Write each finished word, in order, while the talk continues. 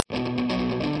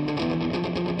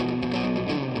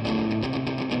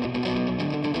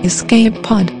Escape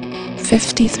Pod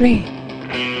 53.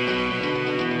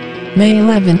 May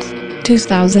 11th,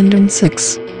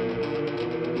 2006.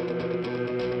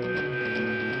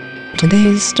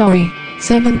 Today's story,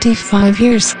 75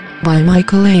 Years, by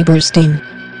Michael A. Burstein.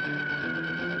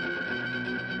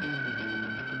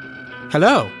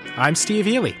 Hello, I'm Steve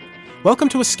Ely. Welcome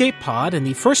to Escape Pod in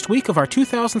the first week of our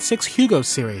 2006 Hugo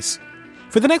series.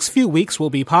 For the next few weeks, we'll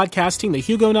be podcasting the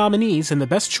Hugo nominees in the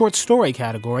Best Short Story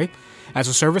category as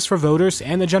a service for voters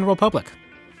and the general public.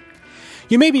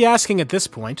 You may be asking at this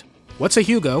point, what's a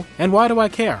Hugo and why do I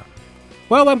care?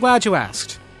 Well, I'm glad you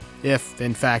asked. If,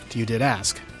 in fact, you did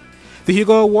ask. The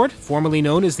Hugo Award, formerly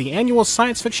known as the Annual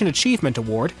Science Fiction Achievement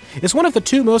Award, is one of the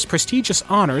two most prestigious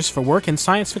honors for work in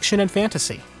science fiction and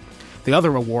fantasy. The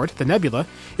other award, the Nebula,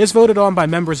 is voted on by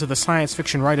members of the Science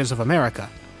Fiction Writers of America.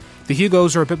 The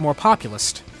Hugos are a bit more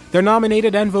populist. They're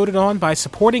nominated and voted on by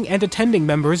supporting and attending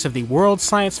members of the World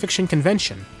Science Fiction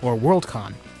Convention, or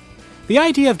Worldcon. The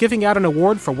idea of giving out an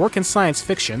award for work in science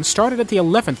fiction started at the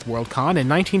 11th Worldcon in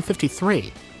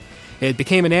 1953. It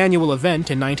became an annual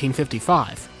event in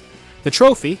 1955. The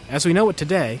trophy, as we know it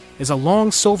today, is a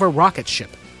long silver rocket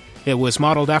ship. It was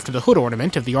modeled after the hood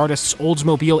ornament of the artist's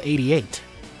Oldsmobile 88.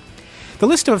 The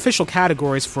list of official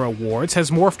categories for awards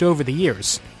has morphed over the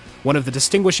years. One of the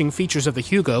distinguishing features of the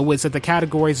Hugo is that the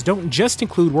categories don't just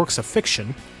include works of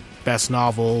fiction, best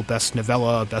novel, best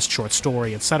novella, best short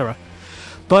story, etc.,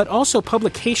 but also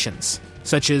publications,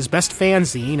 such as best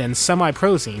fanzine and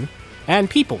semi-prozine, and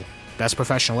people, best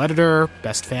professional editor,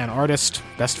 best fan artist,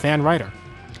 best fan writer.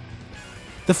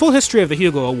 The full history of the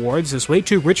Hugo Awards is way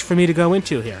too rich for me to go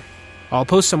into here. I'll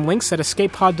post some links at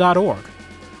escapepod.org.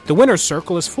 The winner's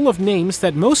circle is full of names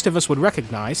that most of us would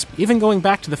recognize, even going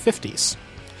back to the 50s.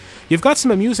 You've got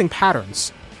some amusing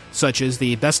patterns, such as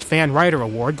the Best Fan Writer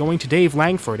Award going to Dave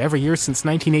Langford every year since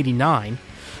 1989,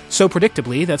 so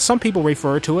predictably that some people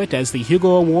refer to it as the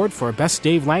Hugo Award for Best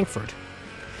Dave Langford.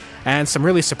 And some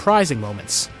really surprising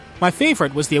moments. My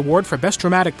favorite was the award for Best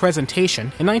Dramatic Presentation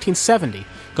in 1970,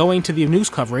 going to the news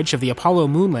coverage of the Apollo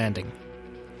moon landing.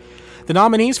 The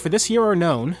nominees for this year are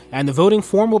known, and the voting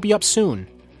form will be up soon.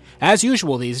 As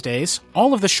usual these days,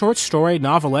 all of the short story,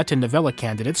 novelette, and novella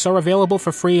candidates are available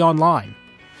for free online.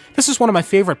 This is one of my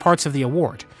favorite parts of the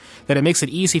award, that it makes it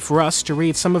easy for us to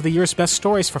read some of the year's best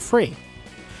stories for free.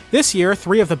 This year,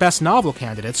 3 of the best novel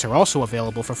candidates are also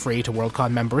available for free to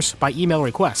Worldcon members by email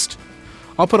request.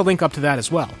 I'll put a link up to that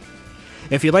as well.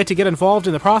 If you'd like to get involved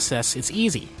in the process, it's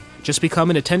easy. Just become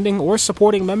an attending or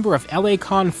supporting member of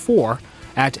LACon4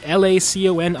 at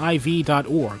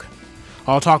laconiv.org.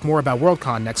 I'll talk more about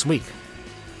Worldcon next week.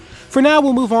 For now,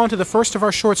 we'll move on to the first of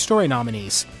our short story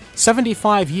nominees,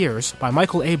 75 Years by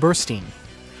Michael A. Burstein.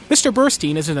 Mr.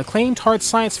 Burstein is an acclaimed hard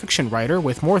science fiction writer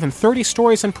with more than 30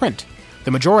 stories in print,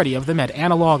 the majority of them at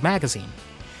Analog magazine.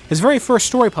 His very first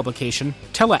story publication,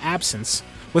 Teleabsence,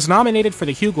 was nominated for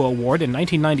the Hugo Award in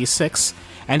 1996,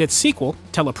 and its sequel,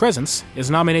 Telepresence,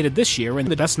 is nominated this year in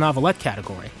the Best Novelette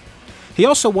category. He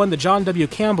also won the John W.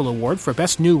 Campbell Award for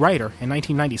Best New Writer in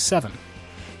 1997.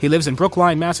 He lives in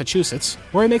Brookline, Massachusetts,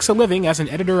 where he makes a living as an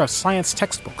editor of science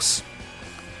textbooks.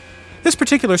 This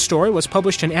particular story was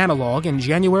published in Analog in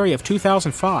January of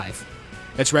 2005.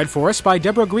 It's read for us by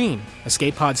Deborah Green,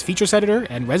 Escape Pod's features editor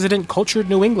and resident cultured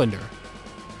New Englander.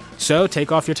 So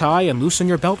take off your tie and loosen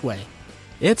your beltway.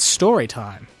 It's story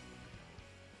time.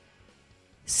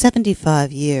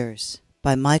 75 Years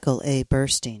by Michael A.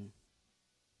 Burstein.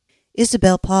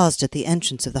 Isabel paused at the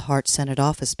entrance of the Hart Senate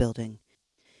office building.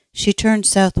 She turned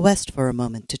southwest for a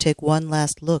moment to take one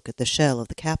last look at the shell of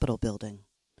the Capitol building.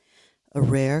 A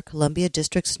rare Columbia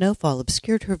District snowfall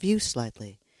obscured her view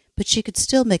slightly, but she could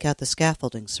still make out the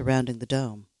scaffolding surrounding the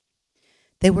dome.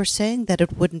 They were saying that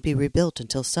it wouldn't be rebuilt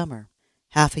until summer,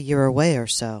 half a year away or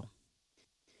so.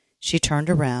 She turned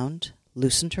around,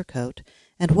 loosened her coat,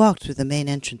 and walked through the main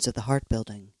entrance of the Hart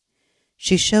building.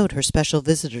 She showed her special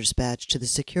visitor's badge to the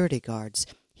security guards,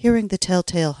 hearing the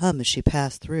telltale hum as she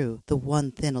passed through the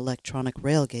one thin electronic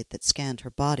railgate that scanned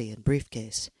her body and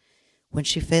briefcase. When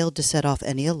she failed to set off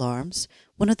any alarms,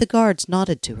 one of the guards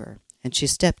nodded to her, and she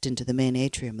stepped into the main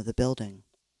atrium of the building.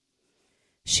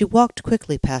 She walked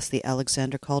quickly past the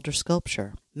Alexander Calder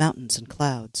sculpture, Mountains and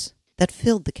Clouds, that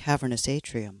filled the cavernous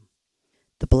atrium.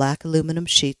 The black aluminum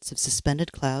sheets of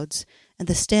suspended clouds and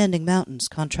the standing mountains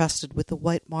contrasted with the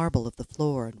white marble of the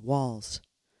floor and walls.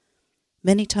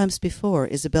 Many times before,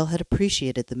 Isabel had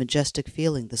appreciated the majestic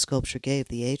feeling the sculpture gave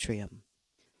the atrium.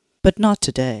 But not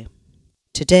today.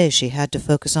 Today she had to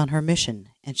focus on her mission,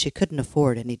 and she couldn't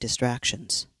afford any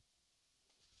distractions.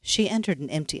 She entered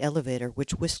an empty elevator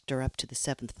which whisked her up to the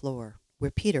 7th floor, where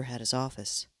Peter had his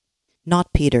office.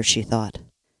 Not Peter, she thought.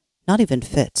 Not even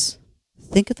Fitz.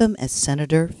 Think of him as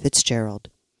Senator Fitzgerald.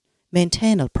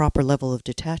 Maintain a proper level of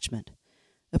detachment.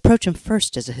 Approach him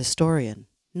first as a historian,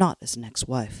 not as an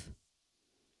ex-wife.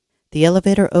 The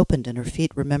elevator opened and her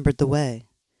feet remembered the way.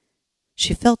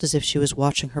 She felt as if she was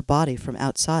watching her body from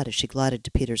outside as she glided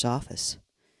to Peter's office.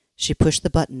 She pushed the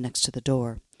button next to the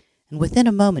door, and within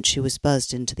a moment she was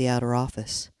buzzed into the outer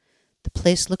office. The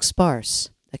place looked sparse.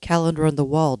 A calendar on the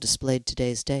wall displayed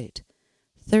today's date.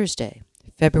 Thursday,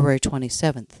 February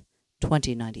 27th,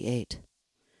 2098.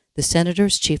 The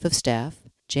Senator's Chief of Staff,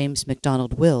 James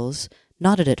MacDonald Wills,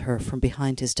 nodded at her from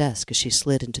behind his desk as she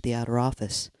slid into the outer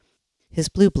office. His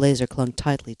blue blazer clung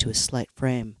tightly to his slight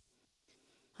frame.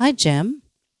 "Hi, Jem."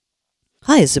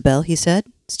 "Hi, Isabel," he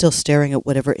said, still staring at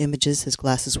whatever images his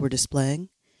glasses were displaying.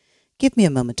 "Give me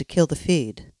a moment to kill the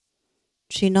feed."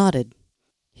 She nodded.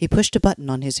 He pushed a button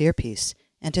on his earpiece,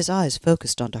 and his eyes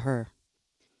focused onto her.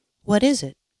 "What is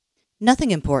it?"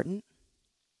 "Nothing important."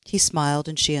 He smiled,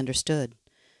 and she understood.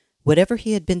 Whatever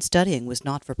he had been studying was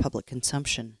not for public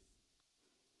consumption.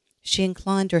 She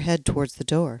inclined her head towards the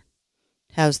door.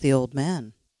 "How's the old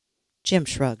man?" Jim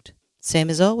shrugged. "Same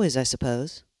as always, I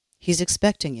suppose. He's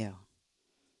expecting you."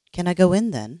 "Can I go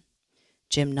in, then?"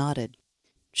 Jim nodded.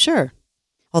 "Sure,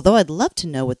 although I'd love to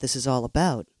know what this is all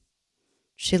about."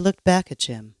 She looked back at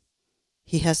Jim.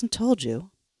 "He hasn't told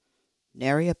you?"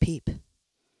 "Nary a peep."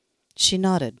 She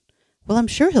nodded. "Well, I'm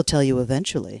sure he'll tell you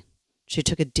eventually." She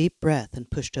took a deep breath and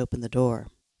pushed open the door.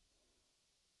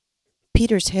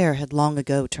 Peter's hair had long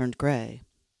ago turned gray,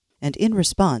 and in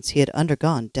response he had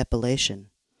undergone depilation.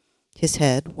 His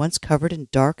head, once covered in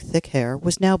dark, thick hair,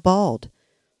 was now bald.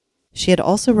 She had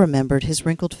also remembered his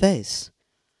wrinkled face,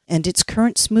 and its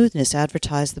current smoothness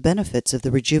advertised the benefits of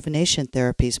the rejuvenation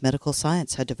therapies medical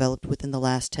science had developed within the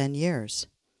last 10 years.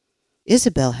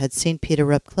 Isabel had seen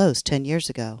Peter up close 10 years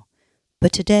ago,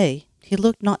 but today he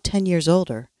looked not 10 years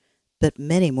older, but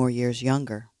many more years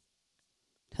younger.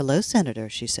 "Hello, Senator,"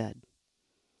 she said.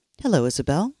 "Hello,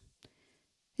 Isabel."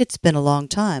 "It's been a long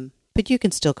time, but you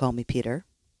can still call me Peter."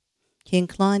 He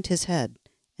inclined his head,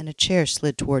 and a chair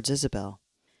slid towards Isabel.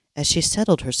 As she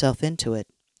settled herself into it,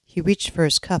 he reached for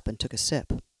his cup and took a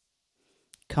sip.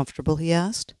 "Comfortable?" he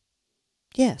asked.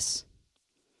 "Yes."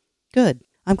 "Good.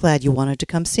 I'm glad you wanted to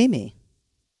come see me."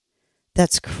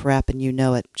 "That's crap, and you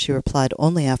know it," she replied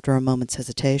only after a moment's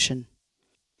hesitation.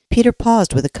 Peter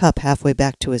paused with a cup halfway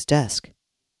back to his desk.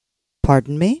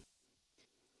 "Pardon me?"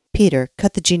 "Peter,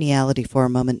 cut the geniality for a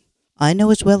moment. I know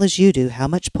as well as you do how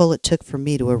much pull it took for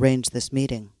me to arrange this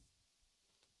meeting."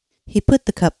 He put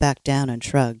the cup back down and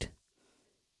shrugged.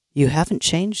 "You haven't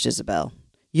changed, Isabel.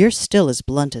 You're still as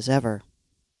blunt as ever."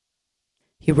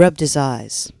 He rubbed his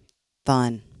eyes.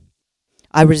 "Fine.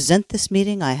 I resent this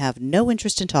meeting. I have no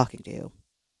interest in talking to you.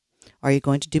 Are you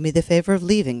going to do me the favor of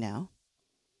leaving now?"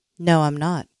 "No, I'm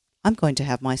not. I'm going to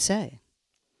have my say."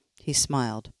 He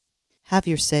smiled. "Have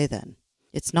your say, then.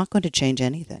 It's not going to change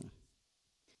anything."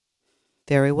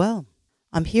 "Very well.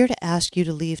 I'm here to ask you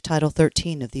to leave Title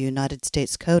 13 of the United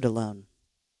States Code alone."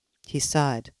 He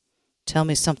sighed. "Tell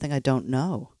me something I don't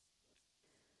know."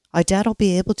 "I doubt I'll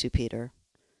be able to, Peter.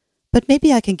 But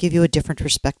maybe I can give you a different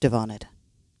perspective on it."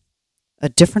 "A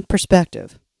different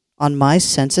perspective? On my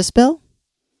census bill?"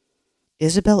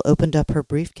 Isabel opened up her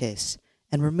briefcase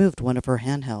and removed one of her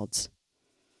handhelds.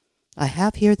 "I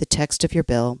have here the text of your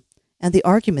bill and the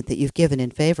argument that you've given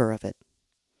in favor of it."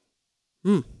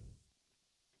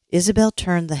 Isabel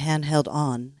turned the handheld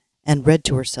on and read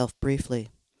to herself briefly.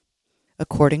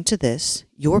 "According to this,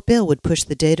 your bill would push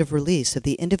the date of release of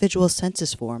the individual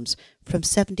census forms from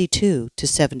 72 to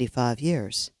 75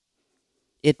 years.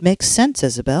 It makes sense,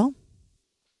 Isabel."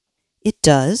 "It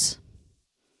does."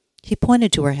 He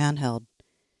pointed to her handheld.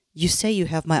 "You say you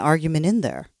have my argument in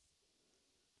there."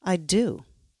 "I do,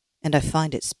 and I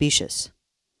find it specious."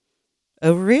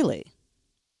 "Oh, really?"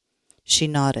 She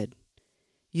nodded.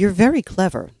 "You're very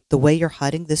clever, the way you're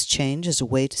hiding this change as a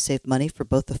way to save money for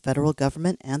both the federal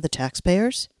government and the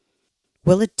taxpayers.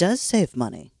 Well, it does save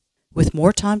money. With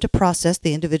more time to process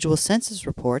the individual census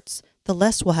reports, the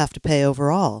less we'll have to pay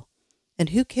overall. And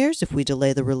who cares if we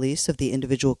delay the release of the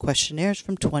individual questionnaires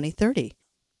from 2030?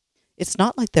 It's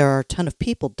not like there are a ton of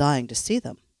people dying to see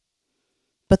them."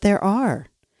 "But there are.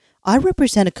 I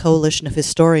represent a coalition of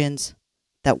historians."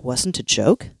 "That wasn't a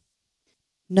joke?"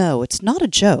 "No, it's not a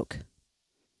joke.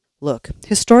 Look,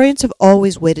 historians have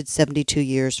always waited 72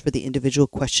 years for the individual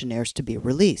questionnaires to be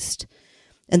released,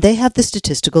 and they have the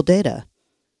statistical data.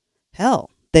 Hell,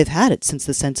 they've had it since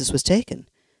the census was taken.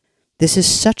 This is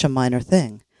such a minor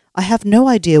thing. I have no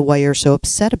idea why you're so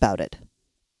upset about it."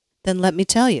 "Then let me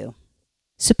tell you.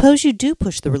 Suppose you do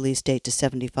push the release date to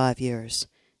 75 years.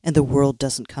 and the world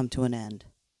doesn't come to an end.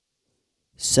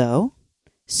 So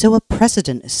a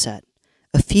precedent is set.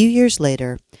 A few years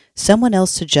later, someone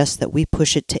else suggests that we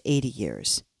push it to 80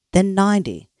 years, then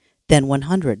 90, then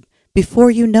 100.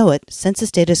 Before you know it,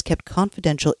 census data is kept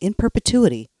confidential in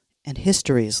perpetuity, and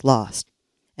history is lost.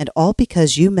 And all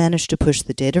because you managed to push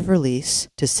the date of release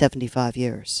to 75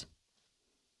 years.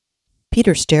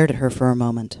 Peter stared at her for a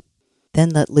moment, then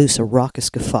let loose a raucous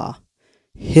guffaw.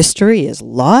 History is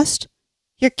lost?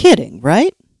 You're kidding,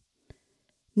 right?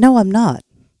 No, I'm not.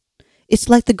 It's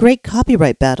like the great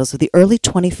copyright battles of the early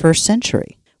 21st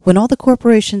century, when all the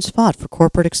corporations fought for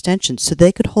corporate extensions so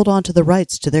they could hold on to the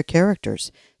rights to their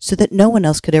characters, so that no one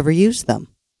else could ever use them.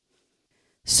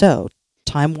 So,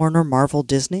 Time Warner, Marvel,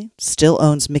 Disney still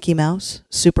owns Mickey Mouse,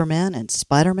 Superman, and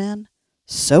Spider-Man?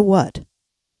 So what?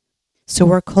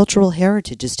 So our cultural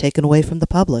heritage is taken away from the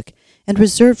public and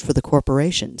reserved for the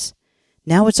corporations.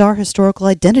 Now it's our historical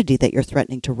identity that you're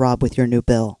threatening to rob with your new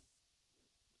bill.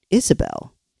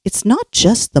 Isabel, it's not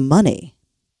just the money.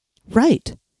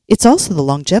 Right. It's also the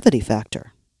longevity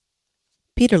factor.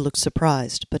 Peter looked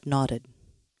surprised, but nodded.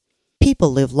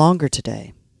 People live longer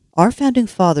today. Our founding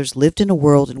fathers lived in a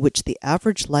world in which the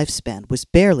average lifespan was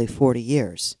barely 40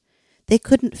 years. They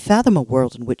couldn't fathom a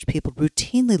world in which people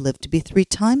routinely lived to be 3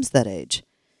 times that age.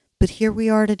 But here we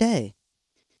are today.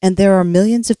 And there are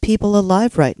millions of people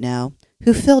alive right now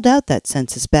who filled out that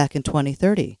census back in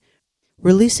 2030.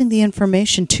 Releasing the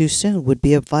information too soon would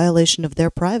be a violation of their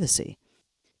privacy.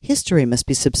 History must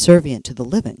be subservient to the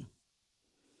living.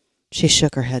 She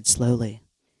shook her head slowly.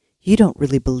 You don't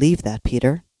really believe that,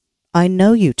 Peter. I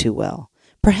know you too well.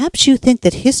 Perhaps you think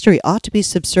that history ought to be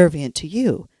subservient to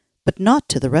you, but not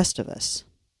to the rest of us.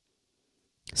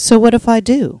 So what if I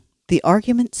do? The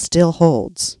argument still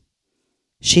holds.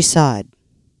 She sighed.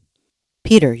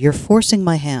 Peter, you're forcing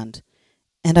my hand,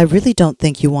 and I really don't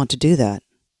think you want to do that.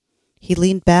 He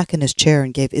leaned back in his chair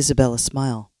and gave Isabel a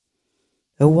smile.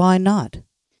 Oh, why not?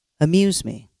 Amuse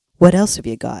me. What else have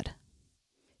you got?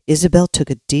 Isabel took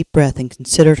a deep breath and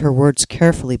considered her words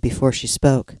carefully before she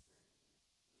spoke.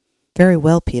 Very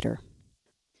well, Peter.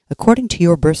 According to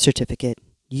your birth certificate,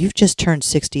 you've just turned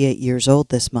 68 years old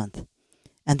this month,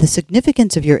 and the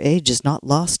significance of your age is not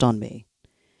lost on me.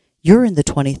 You're in the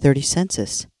 2030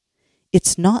 census.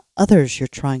 It's not others you're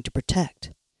trying to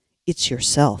protect. It's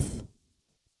yourself.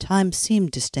 Time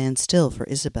seemed to stand still for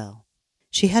Isabel.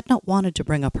 She had not wanted to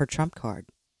bring up her trump card,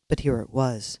 but here it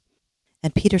was.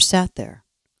 And Peter sat there,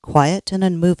 quiet and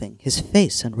unmoving, his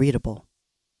face unreadable.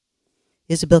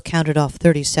 Isabel counted off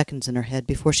 30 seconds in her head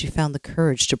before she found the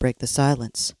courage to break the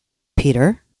silence.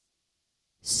 Peter?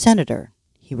 Senator,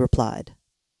 he replied.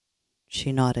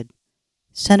 She nodded.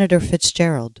 Senator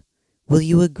Fitzgerald, will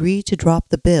you agree to drop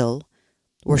the bill,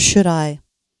 or should I?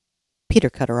 Peter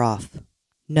cut her off.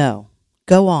 No,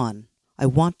 go on. I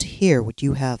want to hear what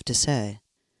you have to say.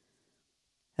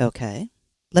 Okay,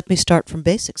 let me start from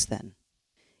basics then.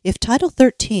 If Title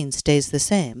 13 stays the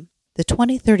same, the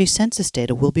 2030 census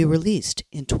data will be released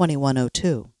in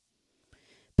 2102.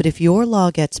 But if your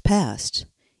law gets passed,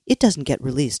 it doesn't get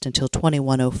released until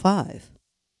 2105.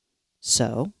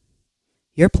 So,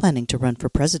 you're planning to run for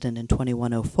president in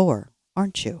 2104,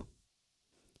 aren't you?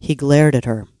 He glared at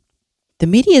her. The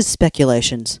media's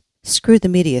speculations. Screw the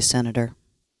media, Senator.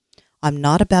 I'm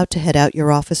not about to head out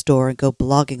your office door and go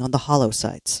blogging on the hollow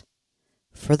sites.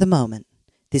 For the moment,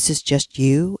 this is just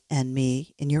you and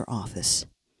me in your office.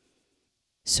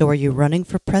 So are you running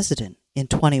for president in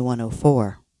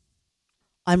 2104?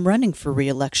 I'm running for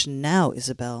re-election now,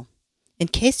 Isabel. In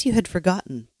case you had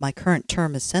forgotten, my current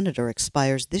term as senator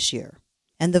expires this year,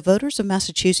 and the voters of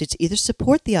Massachusetts either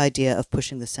support the idea of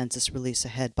pushing the census release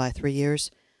ahead by 3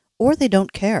 years, or they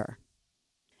don't care.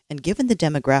 And given the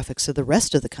demographics of the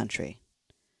rest of the country,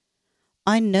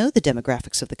 I know the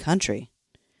demographics of the country.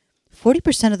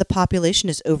 40% of the population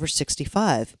is over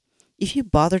 65. If you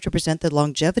bother to present the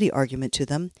longevity argument to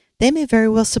them, they may very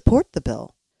well support the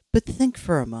bill. But think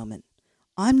for a moment.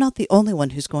 I'm not the only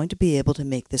one who's going to be able to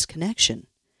make this connection.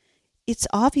 It's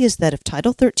obvious that if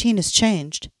Title 13 is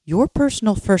changed, your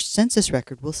personal first census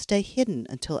record will stay hidden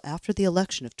until after the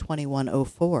election of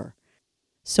 2104.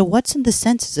 So what's in the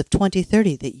census of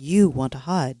 2030 that you want to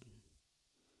hide?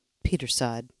 Peter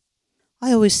sighed.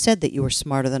 I always said that you were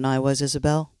smarter than I was,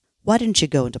 Isabel. Why didn't you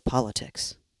go into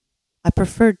politics? I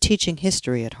preferred teaching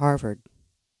history at Harvard.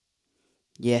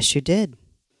 Yes, you did.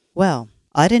 Well,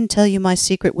 I didn't tell you my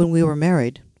secret when we were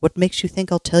married. What makes you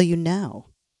think I'll tell you now?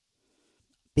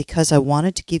 Because I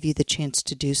wanted to give you the chance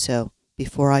to do so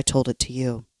before I told it to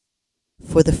you.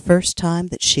 For the first time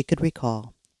that she could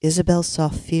recall, Isabel saw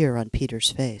fear on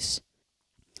Peter's face.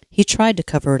 He tried to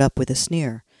cover it up with a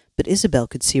sneer, but Isabel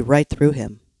could see right through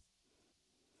him.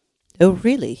 "Oh,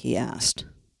 really?" he asked.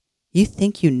 "You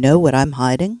think you know what I'm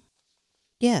hiding?"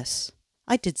 "Yes,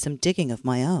 I did some digging of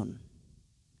my own."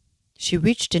 She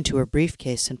reached into her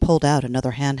briefcase and pulled out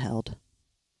another handheld.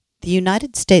 "The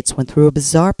United States went through a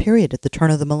bizarre period at the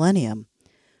turn of the millennium.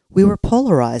 We were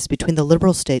polarized between the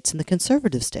liberal states and the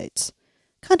conservative states,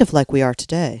 kind of like we are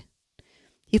today.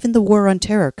 Even the war on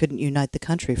terror couldn't unite the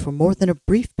country for more than a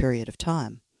brief period of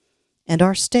time. And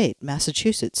our state,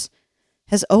 Massachusetts,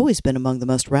 has always been among the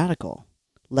most radical.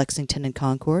 Lexington and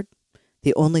Concord,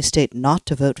 the only state not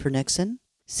to vote for Nixon,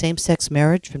 same-sex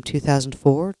marriage from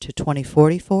 2004 to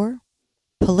 2044,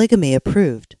 polygamy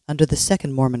approved under the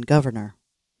second Mormon governor."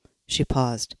 She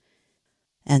paused.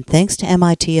 "And thanks to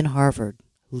MIT and Harvard,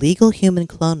 legal human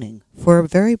cloning for a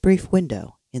very brief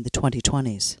window in the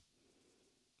 2020s.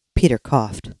 Peter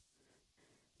coughed.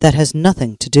 "That has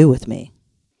nothing to do with me."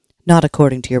 "Not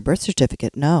according to your birth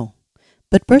certificate, no.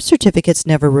 But birth certificates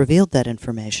never revealed that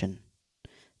information.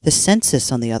 The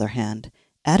census, on the other hand,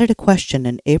 added a question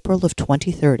in April of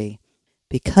 2030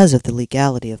 because of the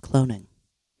legality of cloning."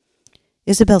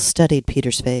 Isabel studied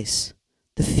Peter's face.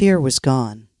 The fear was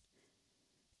gone.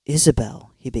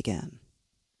 "Isabel," he began.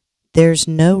 "There's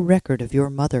no record of your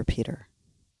mother, Peter."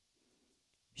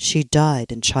 "She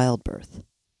died in childbirth."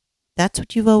 "That's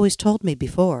what you've always told me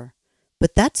before,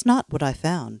 but that's not what I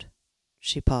found."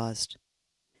 She paused.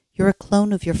 "You're a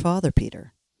clone of your father,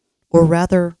 Peter, or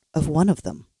rather of one of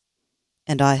them,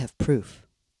 and I have proof."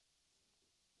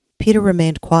 Peter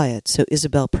remained quiet, so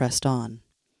Isabel pressed on.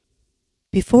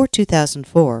 "Before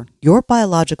 2004, your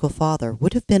biological father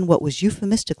would have been what was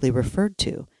euphemistically referred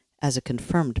to as a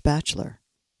confirmed bachelor.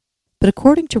 But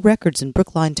according to records in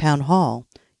Brookline Town Hall,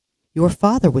 your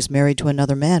father was married to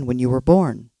another man when you were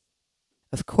born.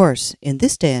 Of course, in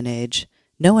this day and age,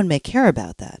 no one may care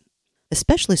about that,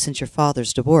 especially since your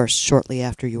father's divorced shortly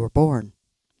after you were born.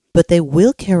 But they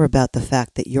will care about the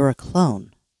fact that you're a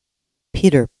clone."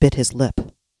 Peter bit his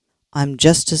lip. "I'm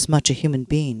just as much a human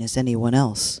being as anyone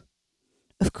else."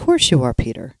 "Of course you are,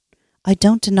 Peter. I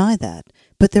don't deny that,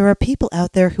 but there are people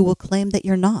out there who will claim that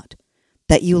you're not,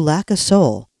 that you lack a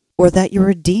soul, or that you're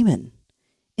a demon.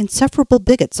 Insufferable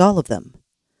bigots, all of them.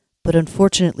 But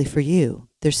unfortunately for you,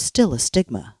 there's still a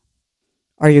stigma."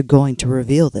 "Are you going to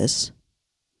reveal this?"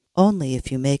 "Only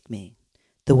if you make me.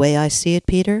 The way I see it,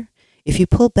 Peter, if you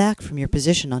pull back from your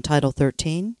position on Title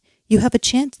 13, you have a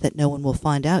chance that no one will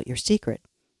find out your secret.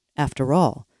 After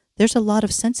all, there's a lot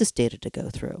of census data to go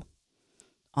through.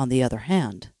 On the other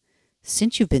hand,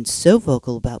 since you've been so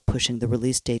vocal about pushing the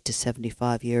release date to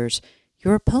 75 years,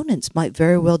 your opponents might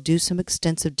very well do some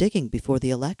extensive digging before the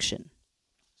election.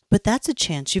 But that's a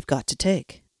chance you've got to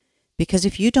take. Because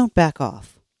if you don't back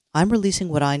off, I'm releasing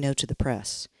what I know to the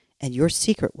press, and your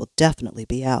secret will definitely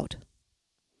be out."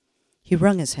 He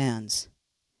wrung his hands.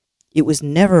 "It was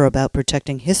never about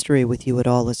protecting history with you at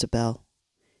all, Isabel.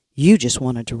 You just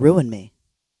wanted to ruin me."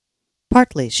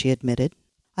 "Partly," she admitted.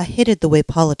 "I hated the way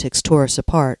politics tore us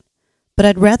apart, but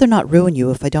I'd rather not ruin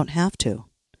you if I don't have to.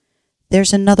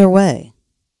 There's another way."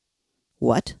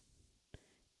 "What?"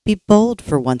 "Be bold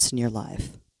for once in your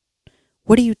life."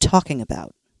 "What are you talking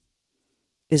about?"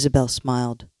 Isabel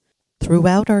smiled.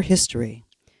 "Throughout our history,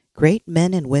 great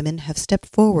men and women have stepped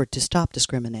forward to stop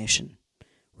discrimination.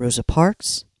 Rosa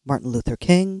Parks, Martin Luther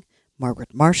King,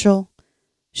 Margaret Marshall."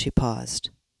 She paused.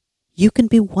 "You can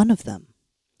be one of them.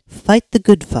 Fight the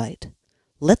good fight.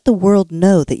 Let the world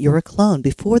know that you're a clone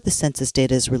before the census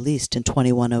data is released in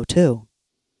 2102.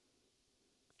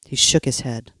 He shook his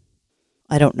head.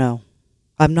 "I don't know.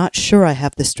 I'm not sure I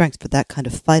have the strength for that kind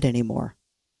of fight anymore."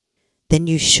 "Then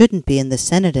you shouldn't be in the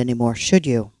Senate anymore, should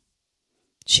you?"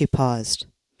 She paused.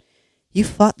 "You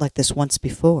fought like this once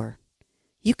before.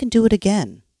 You can do it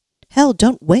again. Hell,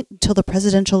 don't wait until the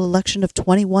presidential election of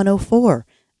 2104.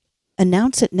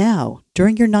 Announce it now,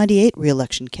 during your 98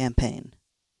 re-election campaign."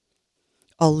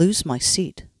 "I'll lose my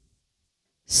seat."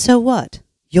 "So what?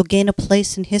 You'll gain a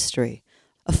place in history,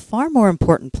 a far more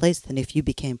important place than if you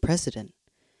became president.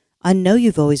 I know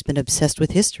you've always been obsessed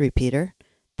with history, Peter.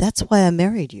 That's why I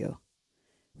married you.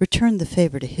 Return the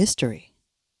favor to history."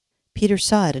 Peter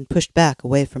sighed and pushed back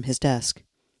away from his desk.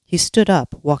 He stood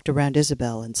up, walked around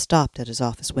Isabel, and stopped at his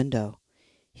office window.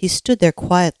 He stood there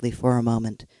quietly for a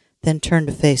moment, then turned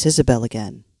to face Isabel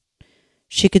again.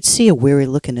 She could see a weary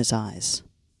look in his eyes.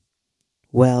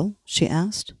 "Well?" she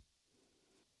asked.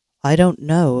 "I don't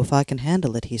know if I can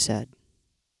handle it," he said.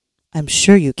 "I'm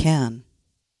sure you can."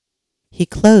 He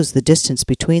closed the distance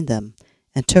between them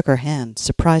and took her hand,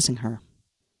 surprising her.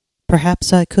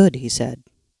 "Perhaps I could," he said,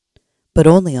 "but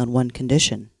only on one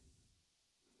condition."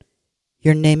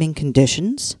 "You're naming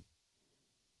conditions?"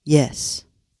 Yes.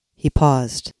 He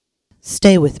paused.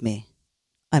 Stay with me.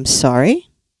 I'm sorry?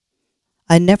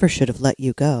 I never should have let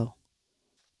you go.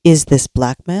 Is this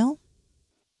blackmail?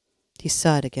 He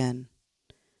sighed again.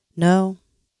 No,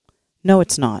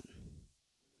 it's not.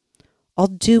 I'll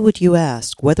do what you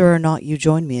ask, whether or not you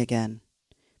join me again.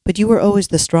 But you were always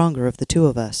the stronger of the two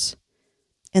of us.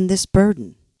 And this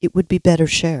burden, it would be better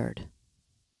shared.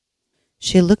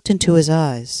 She looked into his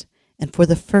eyes, and for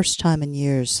the first time in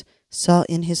years, saw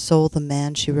in his soul the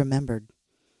man she remembered.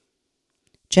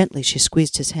 Gently she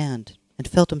squeezed his hand, and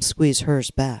felt him squeeze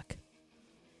hers back.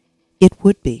 It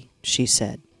would be, she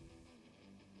said.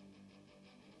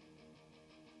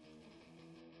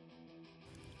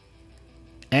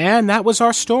 And that was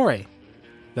our story.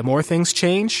 The more things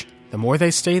change, the more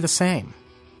they stay the same.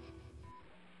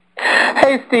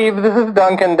 Hey Steve, this is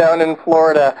Duncan down in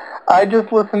Florida. I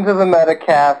just listened to the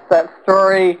Metacast. That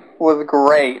story was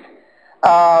great.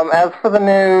 As for the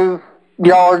news,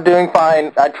 y'all are doing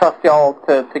fine. I trust y'all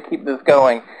to keep this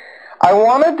going. I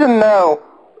wanted to know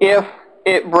if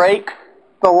it breaks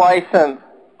the license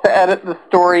to edit the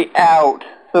story out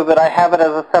so that I have it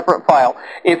as a separate file.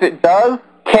 If it does,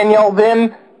 can y'all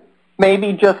then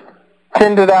maybe just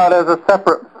send it out as a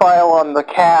separate file on the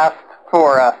cast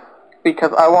for us?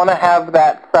 Because I want to have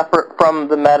that separate from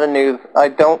the meta news. I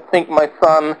don't think my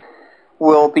son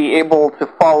will be able to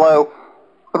follow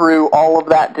through all of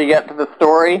that to get to the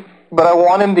story, but I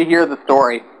want him to hear the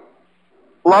story.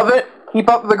 Love it. Keep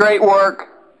up the great work.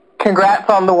 Congrats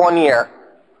on the 1 year.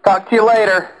 Talk to you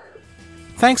later.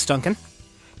 Thanks, Duncan.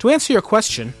 To answer your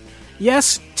question,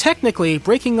 yes, technically,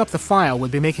 breaking up the file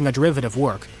would be making a derivative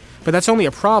work, but that's only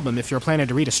a problem if you're planning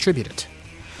to redistribute it.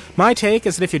 My take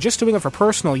is that if you're just doing it for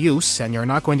personal use and you're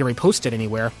not going to repost it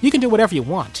anywhere, you can do whatever you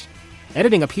want.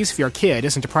 Editing a piece for your kid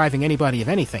isn't depriving anybody of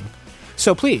anything.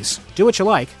 So please, do what you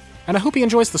like, and I hope he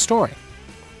enjoys the story.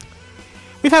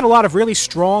 We've had a lot of really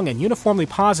strong and uniformly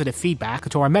positive feedback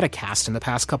to our Metacast in the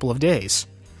past couple of days.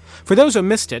 For those who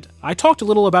missed it, I talked a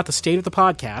little about the state of the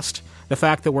podcast, the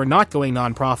fact that we're not going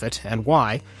nonprofit and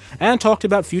why, and talked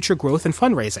about future growth and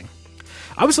fundraising.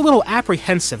 I was a little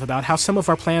apprehensive about how some of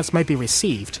our plans might be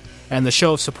received, and the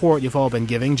show of support you've all been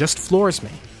giving just floors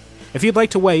me. If you'd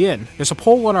like to weigh in, there's a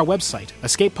poll on our website,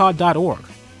 escapepod.org.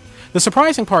 The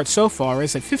surprising part so far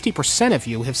is that 50% of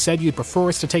you have said you'd prefer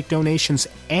us to take donations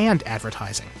and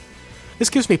advertising. This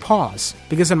gives me pause,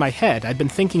 because in my head I'd been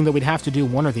thinking that we'd have to do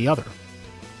one or the other.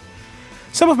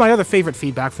 Some of my other favorite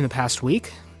feedback from the past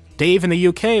week. Dave in the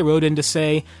UK wrote in to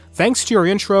say, thanks to your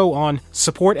intro on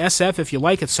Support SF if you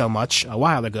like it so much a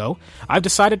while ago, I've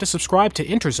decided to subscribe to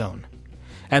Interzone.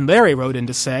 And Larry wrote in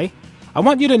to say, I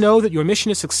want you to know that your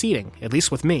mission is succeeding, at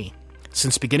least with me.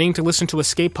 Since beginning to listen to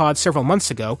Escape Pod several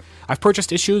months ago, I've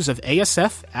purchased issues of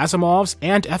ASF, Asimov's,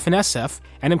 and FNSF,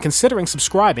 and am considering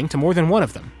subscribing to more than one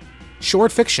of them.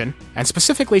 Short fiction, and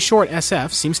specifically short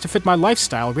SF, seems to fit my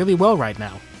lifestyle really well right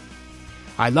now.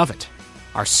 I love it.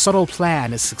 Our subtle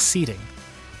plan is succeeding.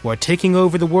 We're taking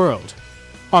over the world,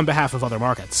 on behalf of other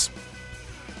markets.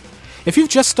 If you've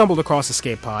just stumbled across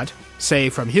Escape Pod, say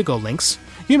from Hugo Links,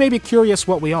 you may be curious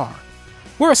what we are.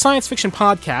 We're a science fiction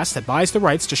podcast that buys the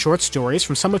rights to short stories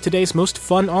from some of today's most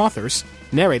fun authors,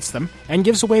 narrates them, and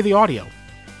gives away the audio.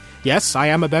 Yes, I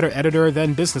am a better editor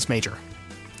than business major.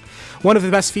 One of the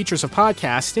best features of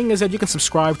podcasting is that you can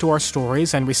subscribe to our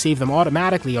stories and receive them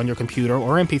automatically on your computer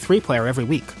or MP3 player every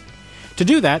week. To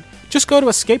do that, just go to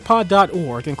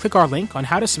escapepod.org and click our link on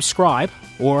how to subscribe,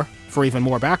 or, for even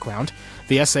more background,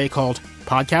 the essay called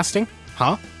Podcasting?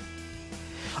 Huh?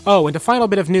 Oh, and a final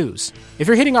bit of news. If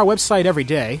you're hitting our website every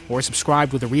day, or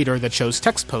subscribed with a reader that shows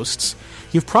text posts,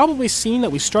 you've probably seen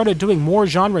that we've started doing more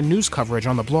genre news coverage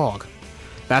on the blog.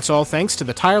 That's all thanks to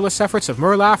the tireless efforts of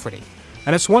Mur Lafferty,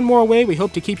 and it's one more way we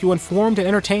hope to keep you informed and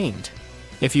entertained.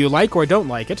 If you like or don't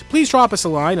like it, please drop us a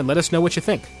line and let us know what you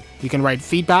think. You can write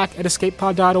feedback at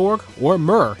escapepod.org or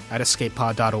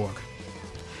mur@escapepod.org.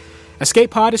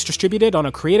 Escape Pod is distributed on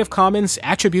a Creative Commons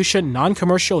Attribution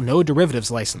Non-Commercial No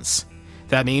Derivatives license.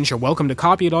 That means you're welcome to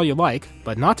copy it all you like,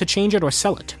 but not to change it or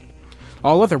sell it.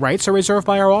 All other rights are reserved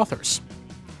by our authors.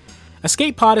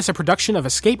 Escape Pod is a production of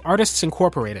Escape Artists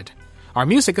Incorporated. Our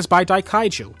music is by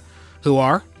Daikaiju, who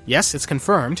are, yes, it's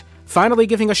confirmed, finally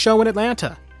giving a show in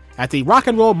Atlanta at the Rock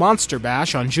and Roll Monster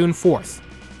Bash on June 4th.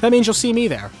 That means you'll see me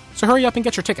there, so hurry up and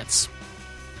get your tickets.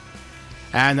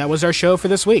 And that was our show for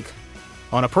this week.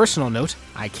 On a personal note,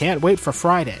 I can't wait for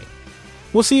Friday.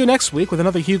 We'll see you next week with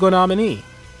another Hugo nominee.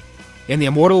 In the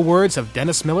immortal words of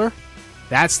Dennis Miller,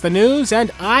 that's the news,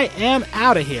 and I am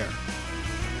out of here.